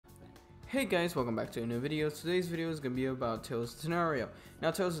Hey guys, welcome back to a new video. Today's video is going to be about Tales of Tanorio.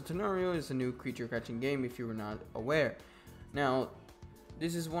 Now, Tales of Tanorio is a new creature catching game if you were not aware. Now,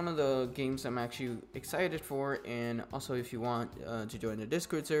 this is one of the games I'm actually excited for, and also if you want to join the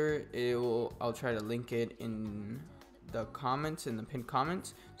Discord server, I'll try to link it in the comments, in the pinned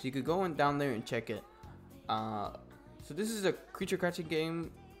comments, so you could go down there and check it. So this is a creature catching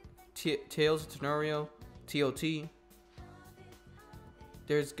game, Tales of Tanorio, TOT.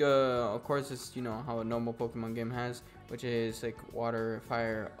 There's of course, it's how a normal Pokemon game has, which is like water,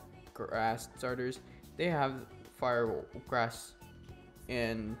 fire, grass starters. They have fire, grass,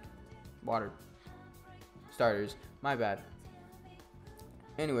 and water starters. My bad.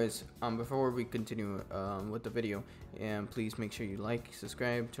 Anyways, before we continue with the video, and please make sure you like,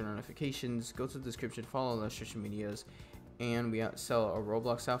 subscribe, turn on notifications, go to the description, follow our social medias, and we sell a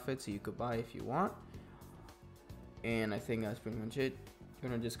Roblox outfit so you could buy if you want. And I think that's pretty much it. You're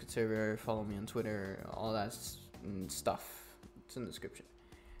gonna Discord server, follow me on Twitter, all that stuff. It's in the description.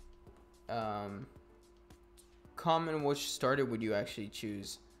 Comment which starter would you actually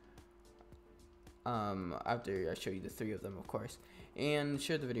choose after I show you the three of them, of course, and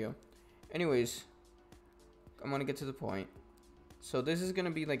share the video. Anyways, I'm gonna get to the point. So this is gonna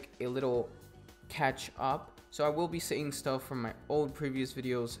be like a little catch up, so I will be saying stuff from my old previous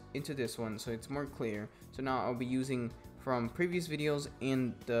videos into this one so it's more clear. So now I'll be using from previous videos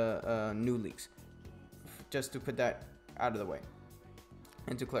and the new leaks, just to put that out of the way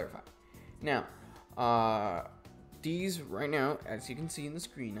and to clarify. Now, these right now, as you can see in the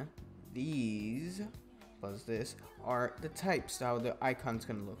screen, these plus this are the types, how the icon's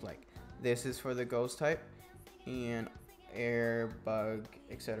gonna look like. This is for the ghost type and air, bug,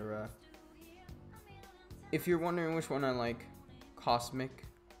 etc. If you're wondering which one I like, Cosmic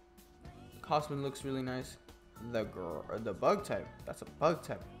looks really nice. The bug type, that's a bug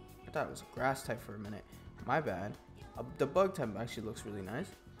type. I thought it was a grass type for a minute. My bad. The bug type actually looks really nice.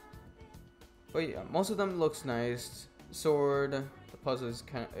 But yeah, most of them looks nice. Sword, the puzzle is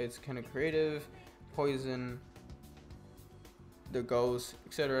kind of creative. Poison, the ghost,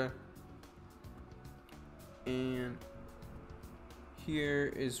 etc. And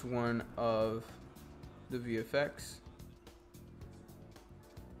here is one of the VFX.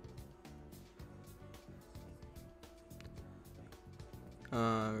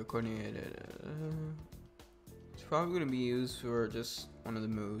 Recording it. It's probably going to be used for just one of the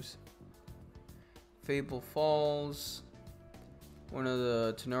moves. Fable Falls, one of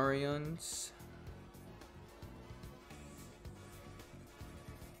the Tanorians.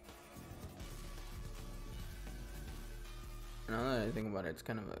 Now that I think about it, it's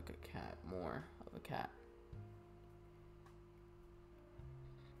kind of like a cat, more of a cat.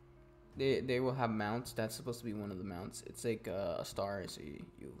 They will have mounts. That's supposed to be one of the mounts. It's like a star, so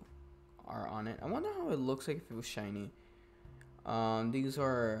you are on it. I wonder how it looks like if it was shiny. These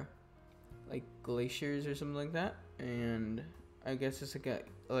are like glaciers or something like that, and I guess it's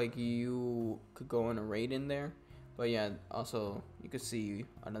like you could go on a raid in there. But yeah, also you could see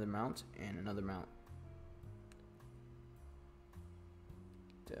another mount and another mount.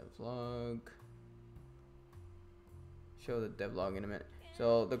 Devlog. Show the devlog in a minute.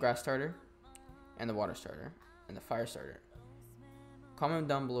 So the grass starter and the water starter and the fire starter. Comment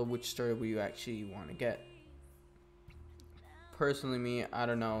down below which starter you actually want to get. Personally, me, I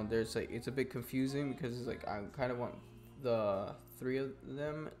don't know. There's like, it's a bit confusing because it's like I kind of want the three of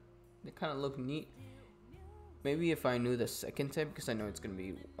them. They kind of look neat. Maybe if I knew the second type, because I know it's gonna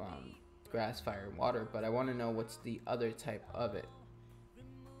be grass, fire, and water, but I want to know what's the other type of it.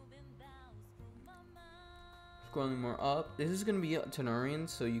 Scrolling more up, this is gonna be a Tanorian,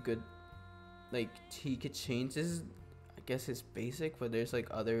 so you could like he could change. This is, I guess, it's basic, but there's like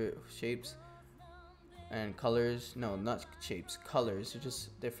other shapes and colors. No, not shapes, colors. They're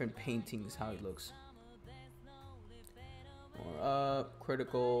just different paintings how it looks. More up,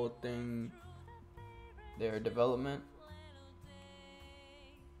 critical thing. Their development.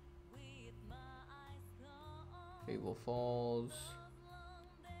 Fable Falls.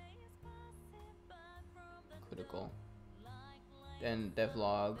 Critical. Then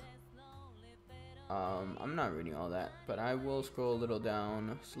devlog. I'm not reading all that, but I will scroll a little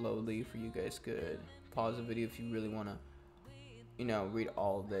down slowly for you guys. Could pause the video if you really want to, read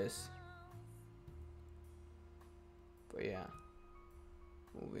all of this. But yeah,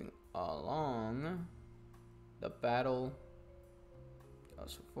 moving along. The battle.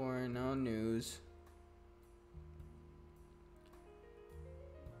 Also for no news.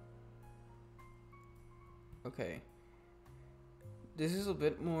 Okay, this is a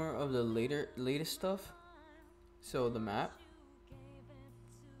bit more of the latest stuff. So the map,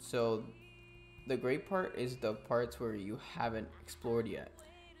 So the great part is the parts where you haven't explored yet,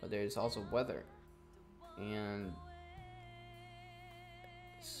 but there's also weather, and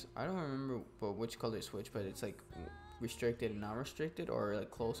I don't remember which color switch, but it's like restricted and not restricted, or like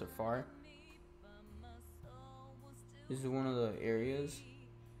close or far. This is one of the areas.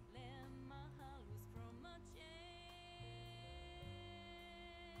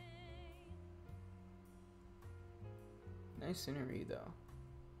 Nice scenery though.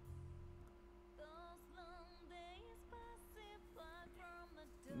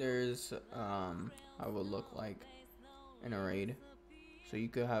 There's how it would look like in a raid. So you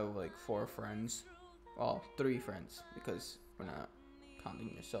could have like 4 friends, well 3 friends because we're not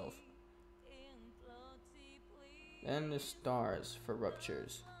counting yourself. Then the stars for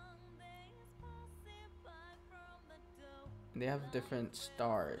ruptures. They have different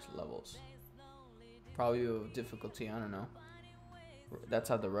stars levels. Probably of difficulty, I don't know. That's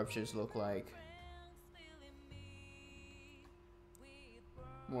how the ruptures look like.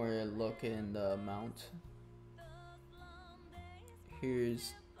 More look in the mount.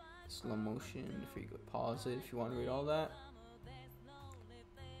 Here's slow motion if you could pause it if you want to read all that.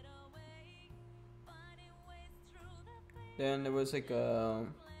 Then there was like a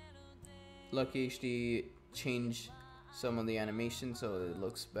Lucky HD changed some of the animation so it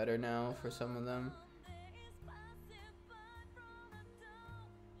looks better now for some of them.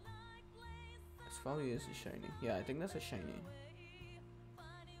 This probably is a shiny. Yeah, I think that's a shiny.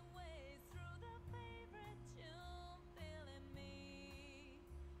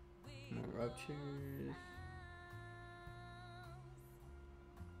 More ruptures.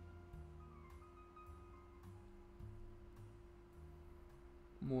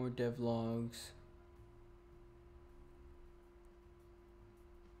 More devlogs.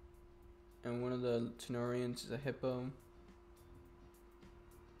 And one of the Tanorians is a hippo.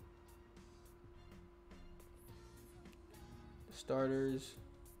 Starters.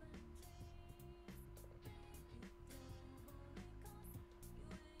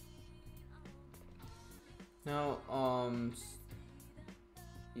 Now,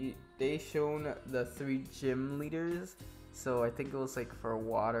 they shown the 3 gym leaders. So I think it was like for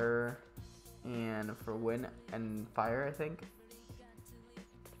water and for wind and fire, I think.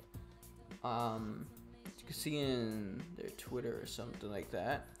 You can see in their Twitter or something like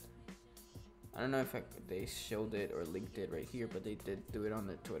that. I don't know if they showed it or linked it right here, but they did do it on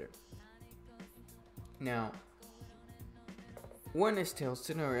their Twitter. Now, when is Tales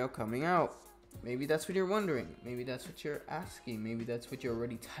Tanorio coming out? Maybe that's what you're wondering. Maybe that's what you're asking. Maybe that's what you're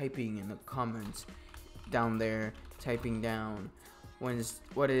already typing in the comments down there. Typing down. What is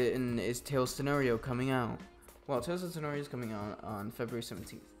Tales Tanorio coming out? Well, Tales of Tanorio is coming out on February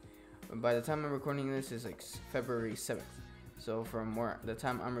 17th. By the time I'm recording this is like February 7th. So from the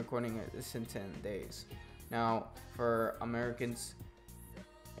time I'm recording it, it's in 10 days. Now, for Americans,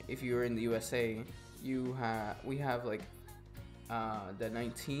 if you're in the USA, we have like the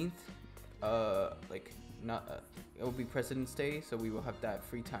 19th. It will be President's Day, so we will have that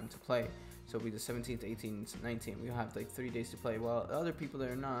free time to play. So it'll be the 17th, 18th, 19th. We'll have like 3 days to play. While the other people that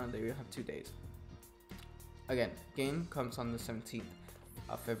are not, they will have 2 days. Again, game comes on the 17th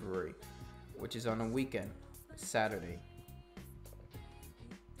of February, which is on a weekend, Saturday.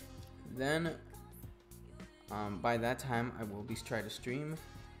 Then, by that time, I will be trying to stream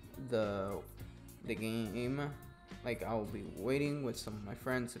the game. Like, I will be waiting with some of my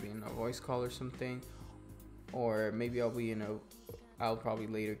friends to be in a voice call or something, or maybe I'll probably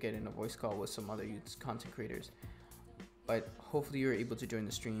later get in a voice call with some other youth content creators. But hopefully you're able to join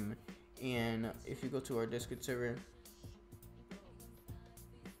the stream. And if you go to our Discord server,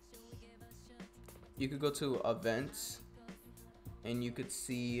 you could go to events and you could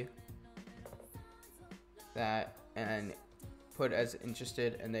see that and put as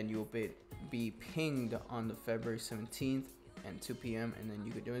interested, and then you'll be pinged on the February 17th and 2 p.m. and then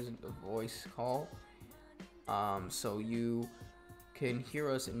you could join the voice call, so you can hear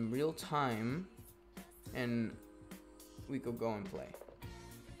us in real time and we could go and play.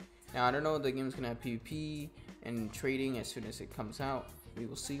 Now, I don't know if the game's gonna have PvP and trading as soon as it comes out. We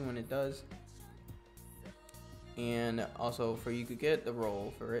will see when it does. And also, for you could get the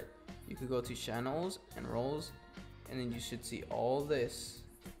role for it, you could go to channels and roles, and then you should see all this,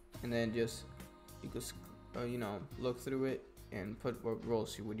 and then just you could look through it and put what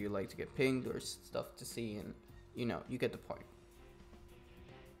roles would you like to get pinged or stuff to see, and you get the point.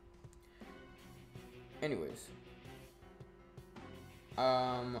 Anyways,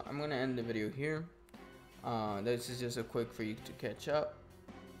 I'm gonna end the video here. This is just a quick for you to catch up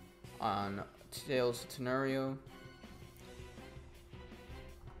on Tales of Tanorio.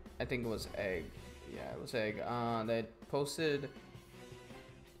 I think it was Egg. Yeah, it was Egg. That posted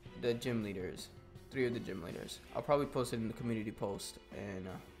the gym leaders, 3 of the gym leaders. I'll probably post it in the community post and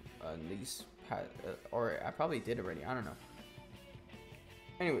these or I probably did already. I don't know.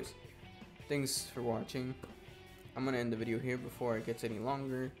 Anyways, thanks for watching. I'm gonna end the video here before it gets any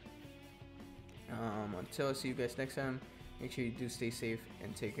longer. Until I see you guys next time, make sure you do stay safe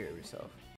and take care of yourself.